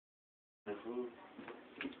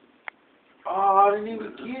Oh, I didn't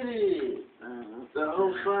even get it. The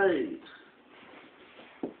whole face.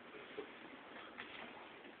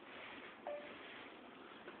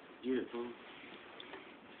 Get it, fool.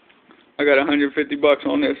 I got $150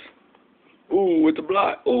 on this. Ooh, with the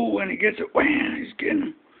block. Ooh, and he gets it. Wham, he's getting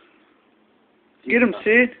him. Get him,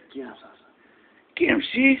 Sid. Get him, Sasha. Get him,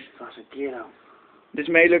 Sid. Sasha, get him. This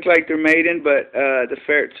may look like they're mating, but the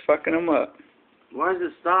ferret's fucking them up. Why does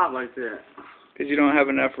it stop like that? Because you don't have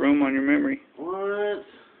enough room on your memory. What?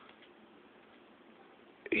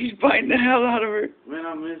 He's biting the hell out of her. Man,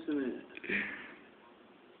 I'm missing it.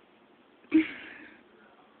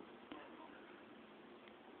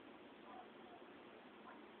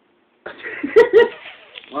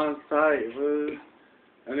 Mine's tight, boo.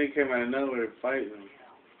 And they came out of nowhere fighting him.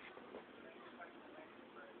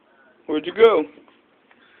 Where'd you go?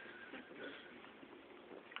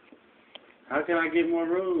 How can I get more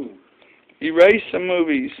room? Erase some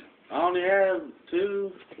movies. I only have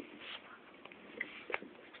 2.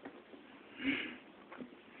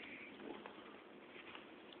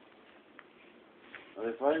 Are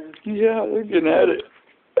they fighting? Yeah, they're getting at it.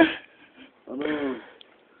 Hold on.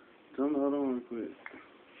 Hold on real quick.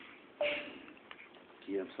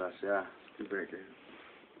 Get him, Sasha. Keep right there.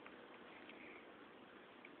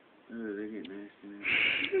 Oh, they're getting nasty now.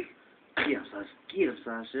 Get him, Sasha. Get him,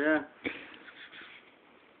 Sasha.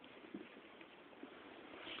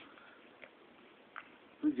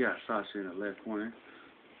 We got Sasha in the left corner.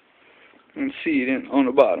 And Seed on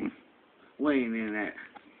the bottom. Weighing in at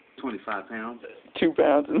 25 pounds. 2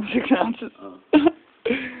 pounds and 6 ounces. Oh.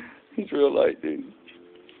 He's real light, dude.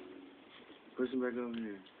 Push him back over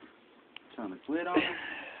here. Trying to quit on him.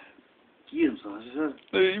 Get him, Sasha.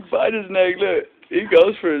 Look, you bite his neck, look. He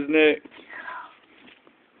goes for his neck.